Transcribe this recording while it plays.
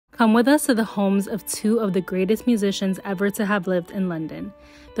Come with us to the homes of two of the greatest musicians ever to have lived in London.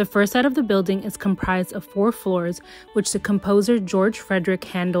 The first side of the building is comprised of 4 floors, which the composer George Frideric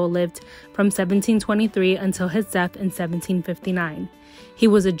Handel lived from 1723 until his death in 1759. He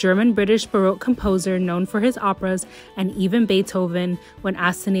was a German-British Baroque composer known for his operas, and even Beethoven, when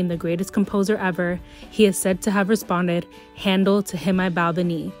asked to name the greatest composer ever, he is said to have responded, "Handel, to him I bow the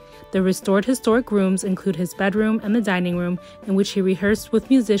knee." The restored historic rooms include his bedroom and the dining room, in which he rehearsed with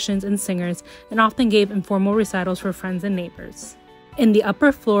musicians and singers and often gave informal recitals for friends and neighbors. In the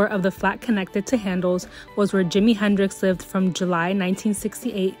upper floor of the flat connected to Handel's was where Jimi Hendrix lived from July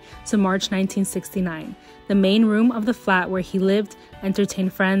 1968 to March 1969. The main room of the flat where he lived,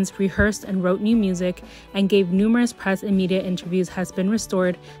 entertained friends, rehearsed and wrote new music, and gave numerous press and media interviews has been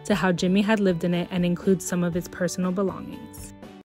restored to how Jimi had lived in it and includes some of his personal belongings.